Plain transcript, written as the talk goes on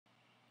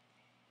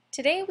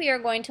Today we are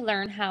going to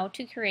learn how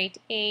to create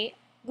a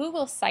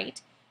Google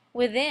site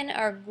within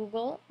our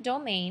Google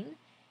domain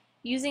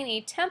using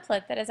a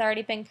template that has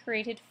already been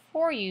created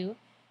for you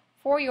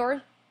for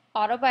your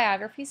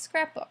autobiography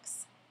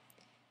scrapbooks.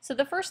 So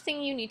the first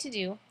thing you need to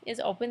do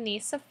is open the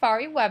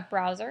Safari web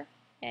browser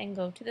and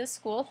go to the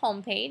school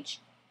homepage,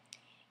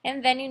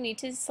 and then you need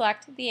to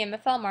select the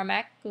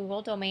MFLMM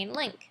Google domain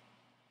link.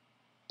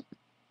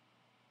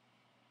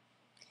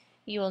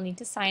 You will need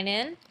to sign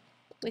in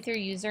with your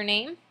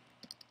username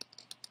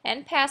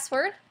and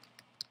password.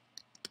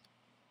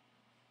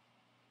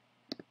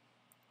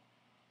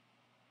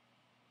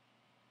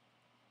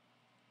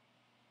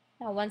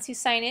 Now once you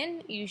sign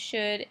in, you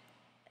should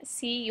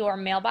see your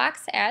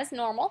mailbox as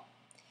normal.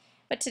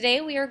 But today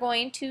we are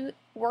going to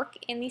work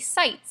in the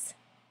sites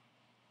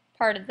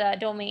part of the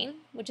domain,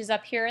 which is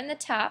up here in the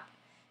top.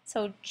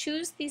 So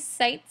choose the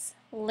sites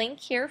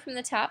link here from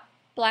the top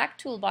black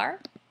toolbar.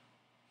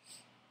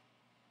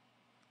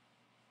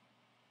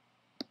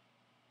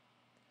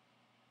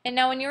 And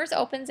now when yours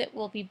opens, it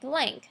will be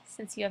blank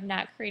since you have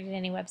not created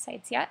any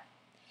websites yet.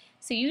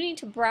 So you need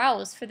to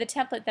browse for the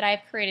template that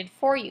I've created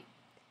for you.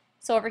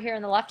 So over here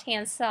on the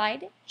left-hand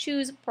side,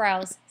 choose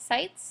Browse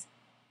Sites.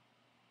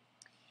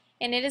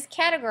 And it is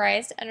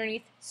categorized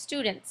underneath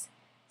Students.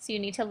 So you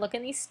need to look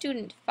in the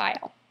Student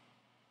file.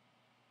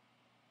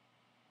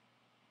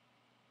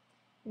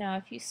 Now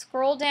if you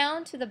scroll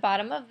down to the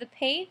bottom of the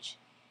page,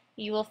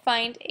 you will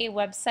find a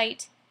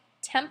website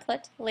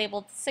template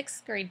labeled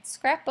 6th grade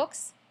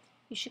scrapbooks.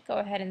 You should go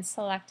ahead and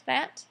select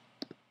that.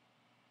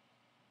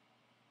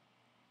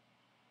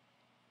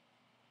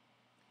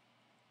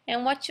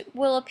 And what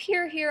will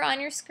appear here on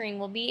your screen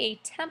will be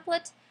a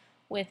template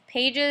with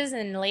pages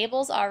and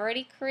labels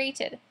already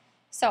created.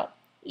 So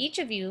each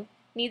of you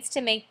needs to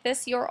make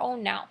this your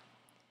own now.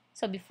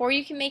 So before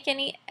you can make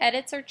any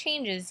edits or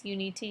changes, you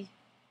need to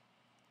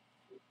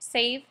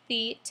save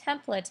the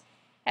template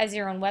as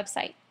your own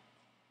website.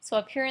 So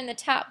up here in the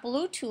top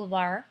blue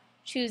toolbar,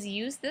 choose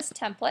Use This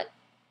Template.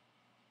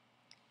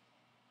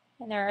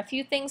 And there are a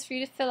few things for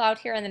you to fill out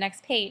here on the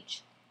next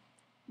page.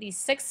 The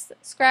 6th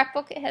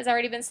scrapbook has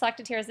already been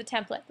selected here as the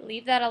template.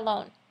 Leave that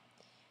alone.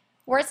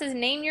 Where it says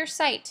name your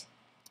site,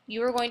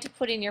 you are going to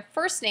put in your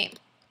first name,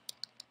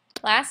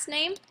 last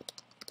name,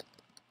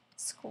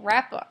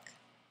 scrapbook.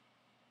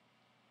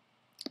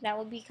 That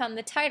will become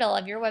the title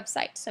of your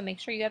website, so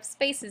make sure you have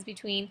spaces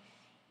between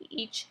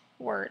each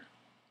word.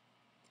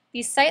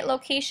 The site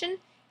location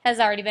has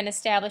already been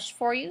established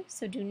for you,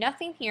 so do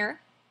nothing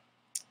here.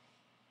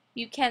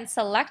 You can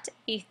select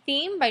a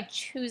theme by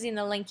choosing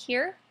the link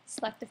here.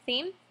 Select a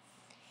theme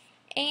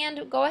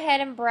and go ahead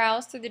and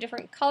browse through the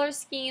different color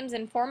schemes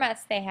and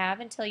formats they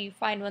have until you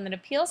find one that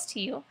appeals to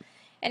you.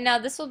 And now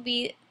this will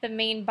be the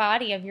main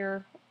body of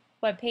your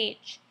web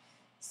page.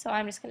 So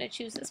I'm just going to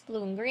choose this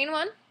blue and green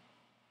one.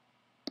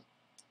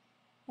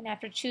 And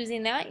after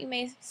choosing that, you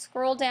may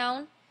scroll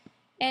down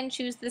and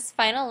choose this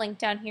final link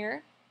down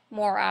here,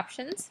 More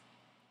Options.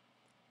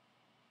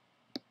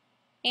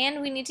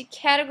 And we need to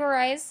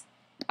categorize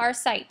our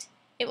site.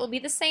 It will be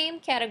the same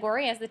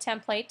category as the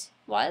template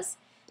was,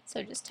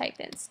 so just type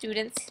in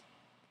students,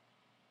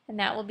 and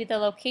that will be the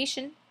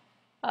location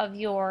of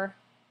your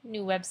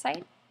new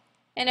website.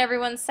 And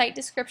everyone's site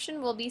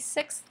description will be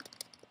 6th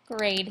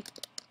grade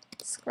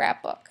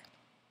scrapbook.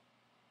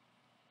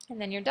 And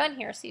then you're done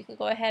here, so you can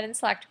go ahead and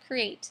select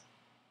Create.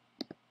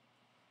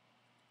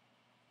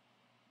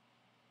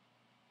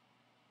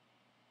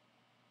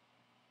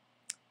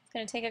 It's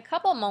going to take a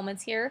couple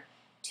moments here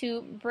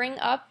to bring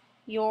up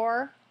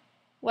your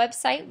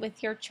website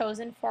with your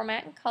chosen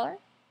format and color.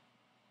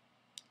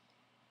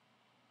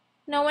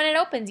 Now when it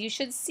opens, you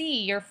should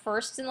see your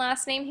first and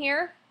last name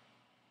here,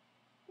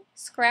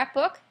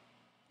 scrapbook.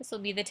 This will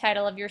be the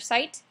title of your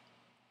site.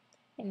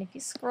 And if you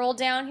scroll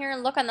down here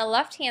and look on the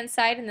left-hand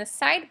side in the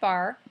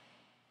sidebar,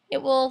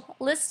 it will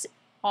list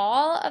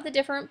all of the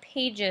different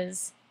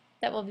pages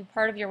that will be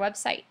part of your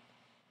website.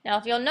 Now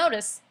if you'll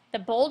notice, the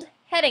bold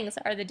headings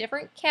are the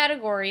different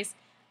categories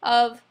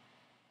of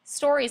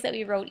stories that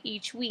we wrote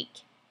each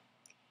week.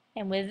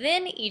 And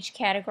within each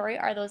category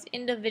are those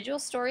individual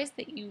stories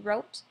that you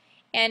wrote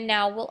and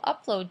now will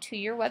upload to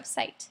your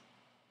website.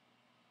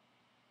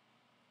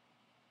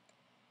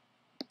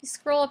 If you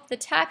scroll up the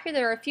top here,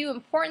 there are a few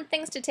important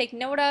things to take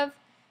note of.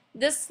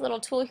 This little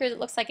tool here that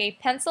looks like a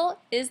pencil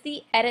is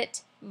the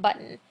Edit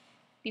button.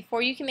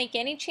 Before you can make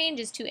any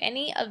changes to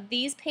any of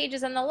these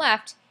pages on the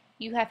left,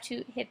 you have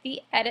to hit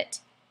the Edit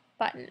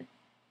button.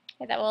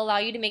 Okay, that will allow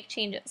you to make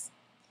changes.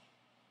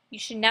 You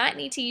should not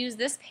need to use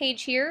this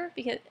page here,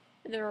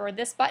 or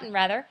this button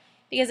rather,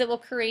 because it will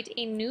create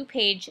a new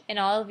page and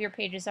all of your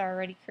pages are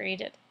already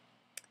created.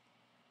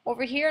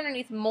 Over here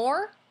underneath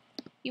More,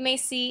 you may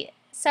see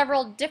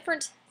several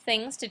different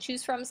things to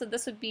choose from, so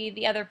this would be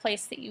the other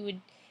place that you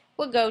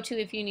would go to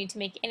if you need to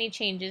make any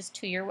changes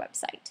to your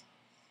website.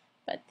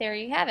 But there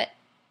you have it.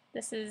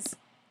 This is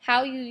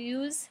how you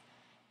use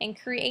and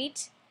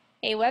create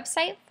a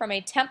website from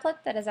a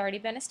template that has already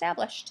been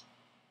established.